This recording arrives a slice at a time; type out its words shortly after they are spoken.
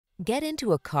Get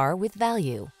into a car with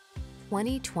value.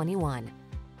 2021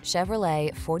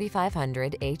 Chevrolet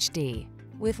 4500 HD.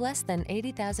 With less than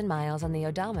 80,000 miles on the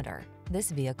odometer,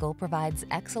 this vehicle provides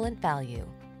excellent value.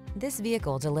 This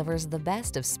vehicle delivers the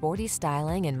best of sporty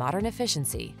styling and modern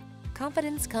efficiency.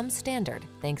 Confidence comes standard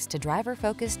thanks to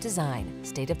driver-focused design,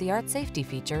 state-of-the-art safety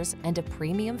features, and a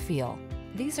premium feel.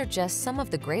 These are just some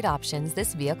of the great options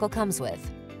this vehicle comes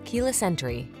with: keyless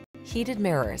entry, heated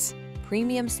mirrors,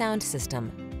 premium sound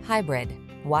system, hybrid,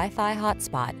 Wi-Fi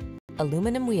hotspot,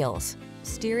 aluminum wheels,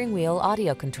 steering wheel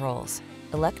audio controls,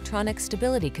 electronic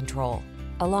stability control,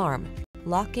 alarm,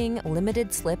 locking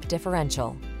limited slip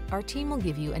differential. Our team will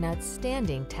give you an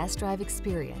outstanding test drive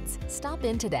experience. Stop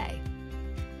in today.